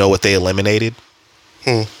 you know what they eliminated?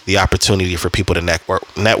 The opportunity for people to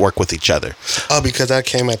network with each other. Oh, because that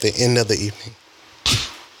came at the end of the evening.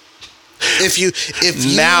 If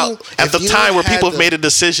at the time where people have made a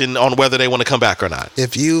decision on whether they want to come back or not.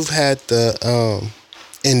 If you've had the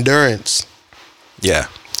endurance,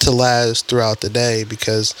 to last throughout the day,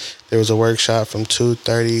 because there was a workshop from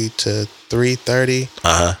 2:30 to 3:30.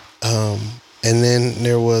 And then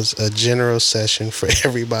there was a general session for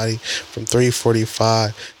everybody from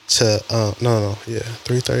 3:45 to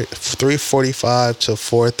 3:45 to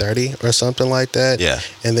 4:30 or something like that. Yeah.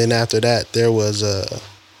 And then after that there was I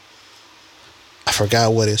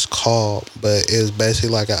forgot what it's called, but it was basically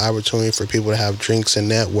like an opportunity for people to have drinks and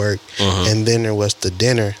network. And then there was the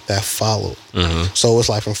dinner that followed. So it was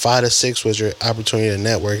like from 5 to 6 was your opportunity to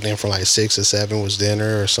network. Then from like 6 to 7 was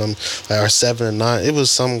dinner, or some like, or 7 to 9. It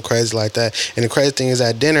was something crazy like that. And the crazy thing is,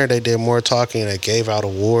 at dinner they did more talking. They gave out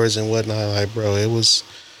awards and whatnot. Like, bro, it was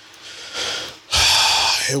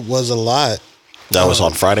a lot. That was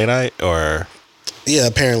on Friday night, or? Yeah,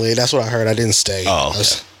 apparently that's what I heard. I didn't stay. Oh,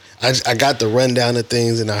 okay. I got the rundown of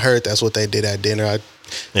things, and I heard that's what they did at dinner.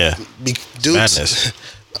 Madness.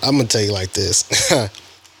 I'm gonna tell you like this,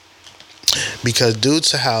 because due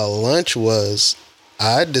to how lunch was,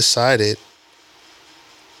 I decided.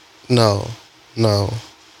 No,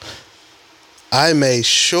 I made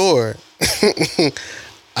sure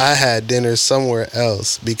I had dinner somewhere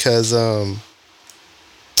else because, the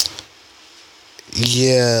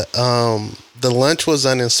lunch was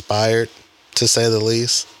uninspired, to say the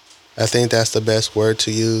least. I think that's the best word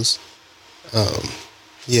to use.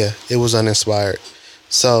 It was uninspired.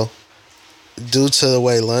 So, due to the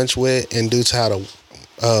way lunch went and due to how the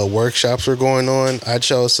workshops were going on, I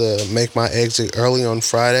chose to make my exit early on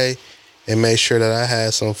Friday and make sure that I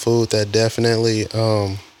had some food that definitely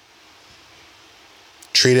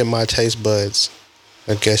treated my taste buds,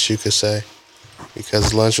 I guess you could say.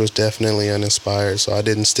 Because lunch was definitely uninspired, so I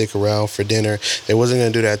didn't stick around for dinner. They wasn't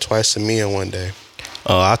gonna do that twice to me in one day.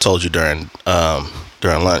 Oh, I told you during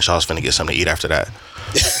lunch I was finna get something to eat after that.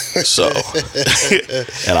 So,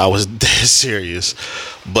 and I was dead serious.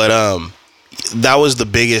 But that was the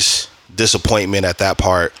biggest disappointment at that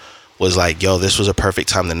part. Was like, yo, this was a perfect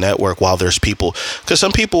time to network while there's people. Because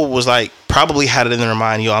some people was like, probably had it in their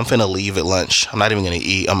mind, yo, I'm finna leave at lunch. I'm not even gonna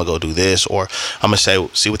eat. I'm gonna go do this. Or I'm gonna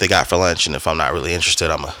see what they got for lunch. And if I'm not really interested,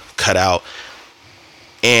 I'm gonna cut out.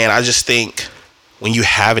 And I just think when you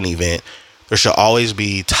have an event, there should always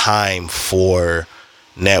be time for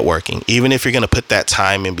networking. Even if you're gonna put that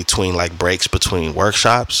time in between, like breaks between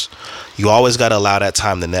workshops, you always gotta allow that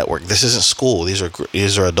time to network. This isn't school. These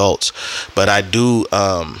are adults. But I do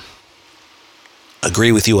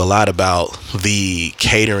agree with you a lot about the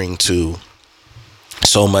catering to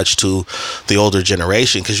so much to the older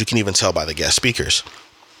generation, because you can even tell by the guest speakers.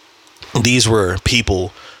 These were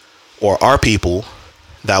people, or are people,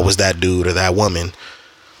 that was that dude or that woman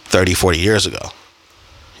 30, 40 years ago.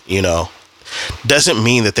 You know, doesn't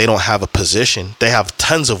mean that they don't have a position. They have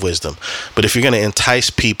tons of wisdom. But if you're going to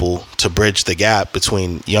entice people to bridge the gap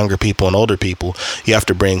between younger people and older people, you have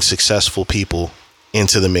to bring successful people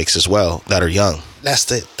into the mix as well that are young. That's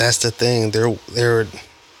the thing. There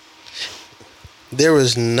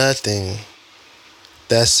was nothing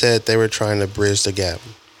that said they were trying to bridge the gap.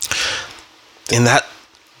 And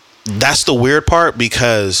that's the weird part,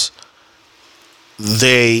 because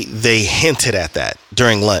they hinted at that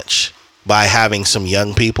during lunch by having some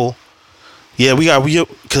young people. Yeah,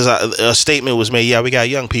 because a statement was made. Yeah, we got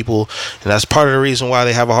young people, and that's part of the reason why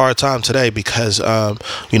they have a hard time today, because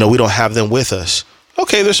we don't have them with us.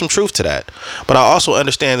 Okay, there's some truth to that. But I also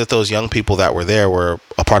understand that those young people that were there were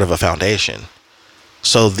a part of a foundation.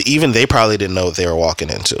 So even they probably didn't know what they were walking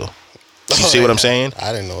into. You see what I'm saying?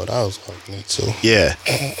 I didn't know what I was walking into. Yeah.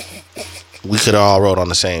 We could have all rode on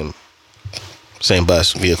the same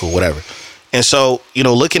bus, vehicle, whatever. And so,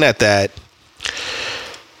 looking at that,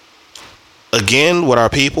 again, with our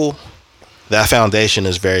people, that foundation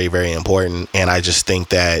is very, very important. And I just think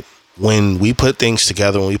that when we put things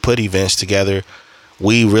together, when we put events together,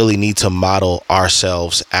 we really need to model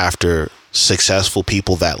ourselves after successful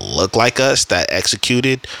people that look like us, that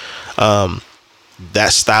executed that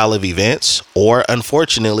style of events, or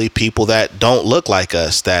unfortunately people that don't look like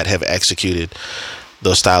us that have executed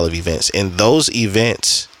those style of events. And those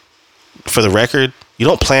events, for the record, you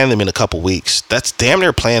don't plan them in a couple weeks. That's damn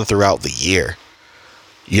near planned throughout the year.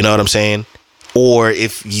 You know what I'm saying? Or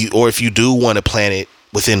if you do want to plan it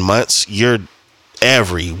within months, you're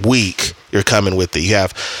every week you're coming with it. You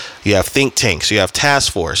have think tanks, you have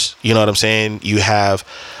task force, you know what I'm saying? You have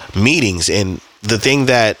meetings. And the thing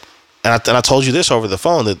that, and I told you this over the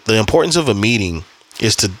phone, that the importance of a meeting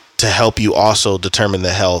is to help you also determine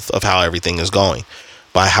the health of how everything is going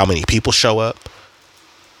by how many people show up,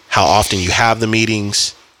 how often you have the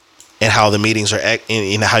meetings, and how the meetings are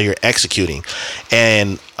how you're executing.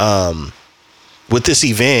 And with this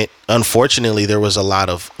event, unfortunately, there was a lot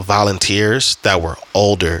of volunteers that were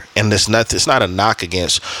older, and it's not a knock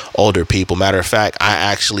against older people. Matter of fact, I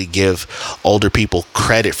actually give older people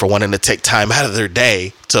credit for wanting to take time out of their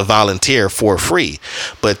day to volunteer for free.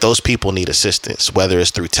 But those people need assistance, whether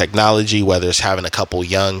it's through technology, whether it's having a couple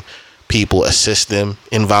young people assist them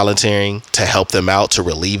in volunteering to help them out, to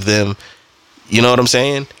relieve them. You know what I'm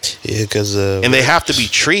saying? Yeah, because and they have to be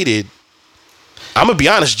treated, I'm gonna be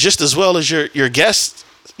honest, just as well as your guest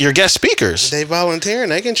speakers. They volunteering.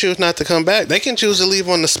 They can choose not to come back. They can choose to leave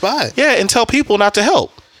on the spot. Yeah, and tell people not to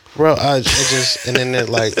help. Bro, I just and then it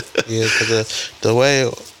like yeah, because the way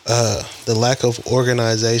the lack of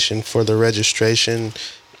organization for the registration,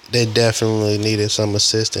 they definitely needed some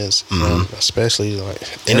assistance, especially like.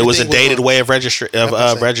 And it was a dated way of registration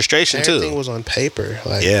too. Everything was on paper,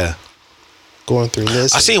 like yeah. Going through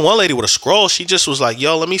this. I seen one lady with a scroll. She just was like,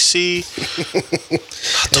 "Yo, let me see."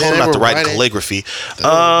 I told her not to write calligraphy.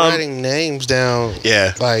 Writing names down.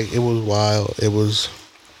 Yeah, like it was wild. It was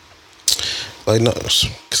like no,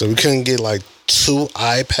 because we couldn't get like 2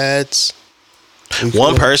 iPads.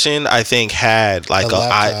 One person I think had like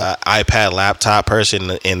a iPad laptop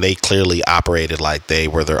person, and they clearly operated like they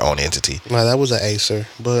were their own entity. No, that was an Acer,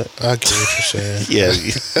 but I get what you're saying. Yeah,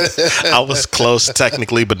 I was close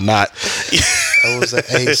technically, but not. That was an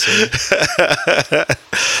Acer.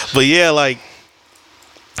 But yeah, like,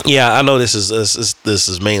 yeah, I know this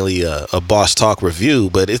is mainly a Boss Talk review,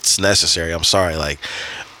 but it's necessary. I'm sorry, like,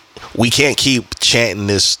 we can't keep chanting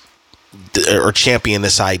this or champion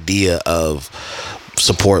this idea of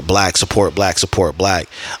support black.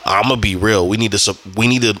 I'm gonna be real. We need to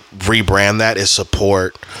rebrand that as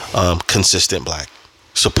support consistent black,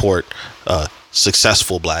 support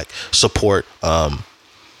successful black, support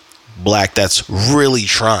black that's really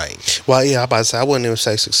trying. Well, yeah, I'm about to say I wouldn't even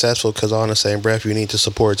say successful, because on the same breath you need to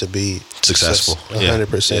support to be successful.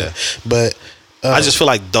 100%. Yeah. But I just feel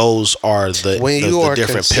like those are the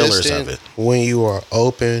different pillars of it. When you are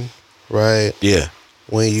open, right? Yeah.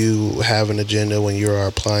 When you have an agenda, when you are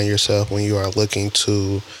applying yourself, when you are looking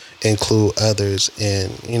to include others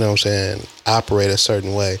and, you know what I'm saying, operate a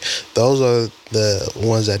certain way, those are the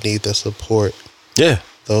ones that need the support. Yeah.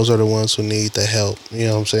 Those are the ones who need the help, you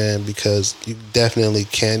know what I'm saying? Because you definitely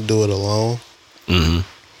can't do it alone. Mm-hmm.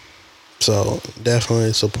 So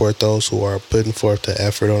definitely support those who are putting forth the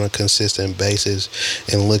effort on a consistent basis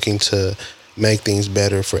and looking to make things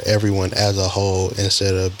better for everyone as a whole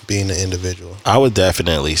instead of being an individual. I would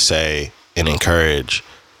definitely say and encourage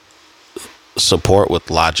support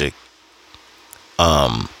with logic.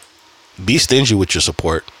 Be stingy with your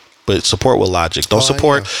support, but support with logic. Don't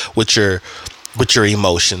support with your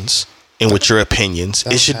emotions and with your opinions.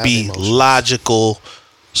 It should be logical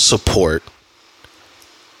support.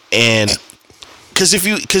 And because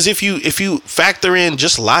if you factor in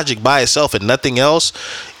just logic by itself and nothing else,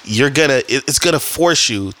 it's gonna force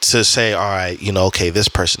you to say, all right, okay, this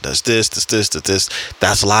person does this.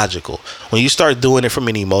 That's logical. When you start doing it from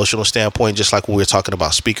an emotional standpoint, just like when we were talking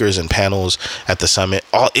about speakers and panels at the summit,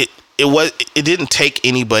 it didn't take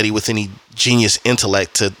anybody with any genius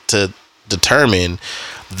intellect to determine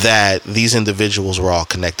that these individuals were all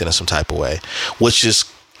connected in some type of way, which is,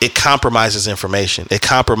 it compromises information. It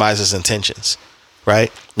compromises intentions,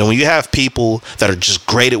 right? And when you have people that are just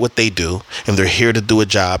great at what they do and they're here to do a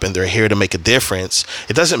job and they're here to make a difference,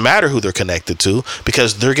 it doesn't matter who they're connected to,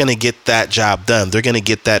 because they're going to get that job done. They're going to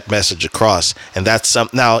get that message across. And that's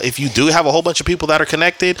now, if you do have a whole bunch of people that are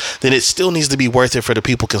connected, then it still needs to be worth it for the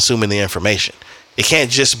people consuming the information. It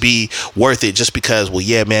can't just be worth it just because, well,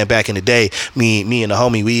 yeah, man, back in the day, me and the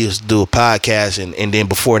homie, we used to do a podcast, and then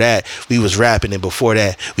before that, we was rapping, and before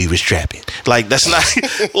that, we was trapping. Like, that's not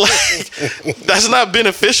that's not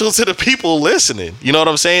beneficial to the people listening. You know what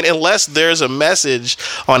I'm saying? Unless there's a message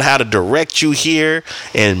on how to direct you here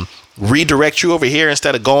and redirect you over here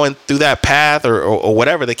instead of going through that path or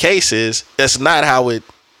whatever the case is. It's not how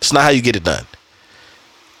you get it done.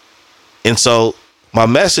 And so, my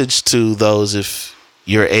message to those, if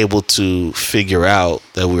you're able to figure out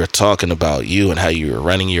that we were talking about you and how you were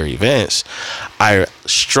running your events, I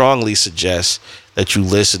strongly suggest that you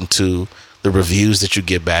listen to the reviews that you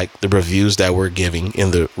get back, the reviews that we're giving,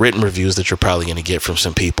 and the written reviews that you're probably going to get from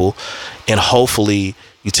some people. And hopefully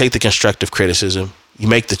you take the constructive criticism, you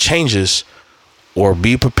make the changes, or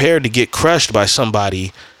be prepared to get crushed by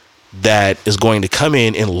somebody that is going to come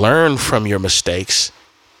in and learn from your mistakes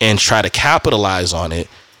and try to capitalize on it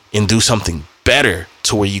and do something better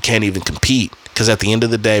to where you can't even compete. Because at the end of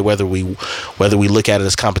the day, whether we look at it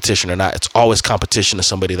as competition or not, it's always competition to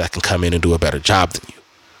somebody that can come in and do a better job than you.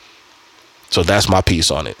 So that's my piece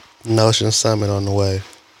on it. Notion Summit on the way.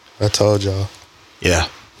 I told y'all. Yeah,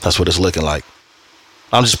 that's what it's looking like.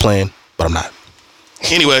 I'm just playing, but I'm not.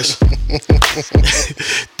 Anyways,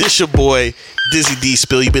 this your boy Dizzy D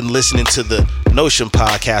Spill. You've been listening to the Notion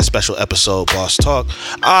Podcast special episode, Boss Talk.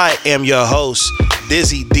 I am your host,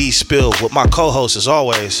 Dizzy D Spill with my co-host as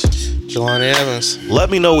always, Jelani Evans. Let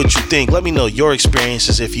me know what you think. Let me know your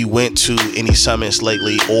experiences if you went to any summits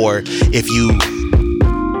lately, or if you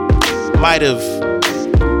might have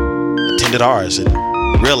attended ours and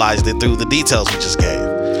realized it through the details we just gave.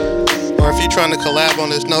 Or if you're trying to collab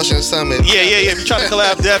on this Notion Summit. Yeah. If you're trying to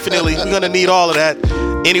collab, definitely. We're going to need all of that.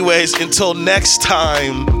 Anyways, until next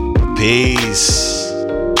time, peace.